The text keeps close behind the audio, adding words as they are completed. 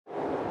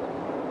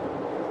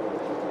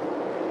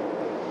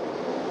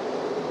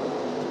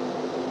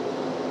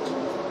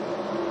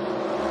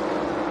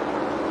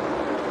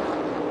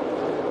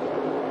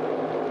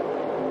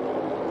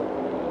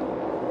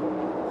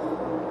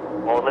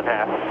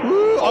half.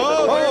 Ooh,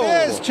 oh,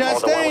 there it is.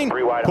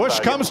 Chastain. Push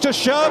comes to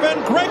shove,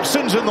 and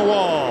Gragson's in the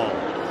wall.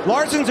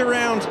 Larson's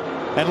around.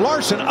 And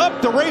Larson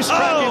up the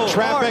racetrack in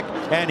traffic,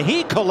 and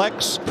he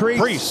collects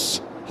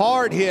Preece.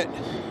 Hard hit.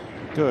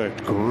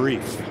 Good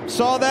grief.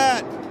 Saw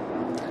that.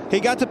 He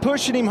got to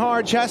pushing him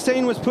hard.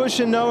 Chastain was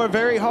pushing Noah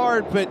very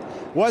hard, but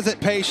wasn't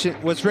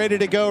patient. Was ready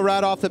to go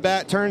right off the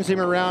bat. Turns him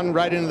around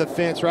right into the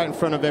fence, right in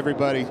front of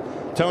everybody.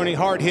 Tony,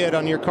 hard hit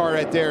on your car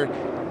right there.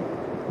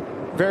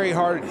 Very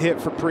hard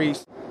hit for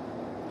Preece.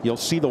 You'll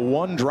see the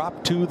one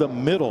drop to the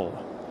middle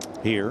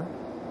here.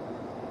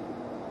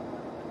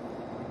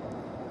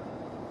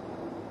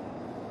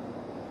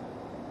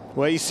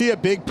 Well, you see a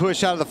big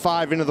push out of the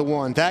 5 into the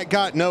 1. That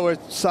got Noah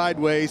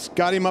sideways,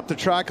 got him up the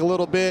track a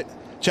little bit.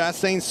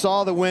 Chastain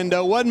saw the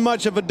window, wasn't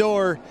much of a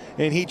door,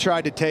 and he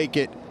tried to take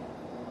it.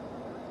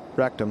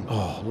 Wrecked him.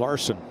 Oh,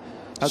 Larson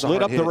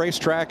slid up the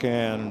racetrack,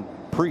 and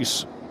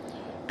Preece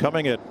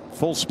coming at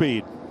full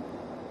speed.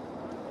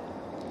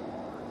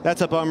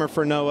 That's a bummer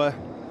for Noah.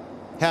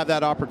 Have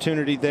that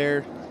opportunity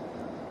there.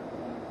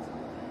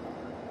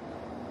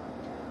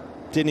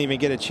 Didn't even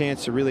get a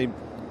chance to really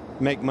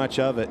make much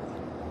of it.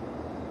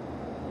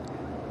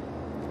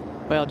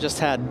 Well, just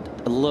had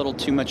a little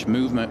too much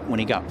movement when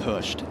he got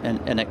pushed,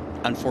 and it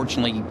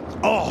unfortunately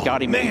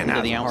got him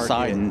into the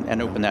outside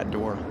and opened that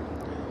door.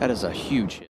 That is a huge hit.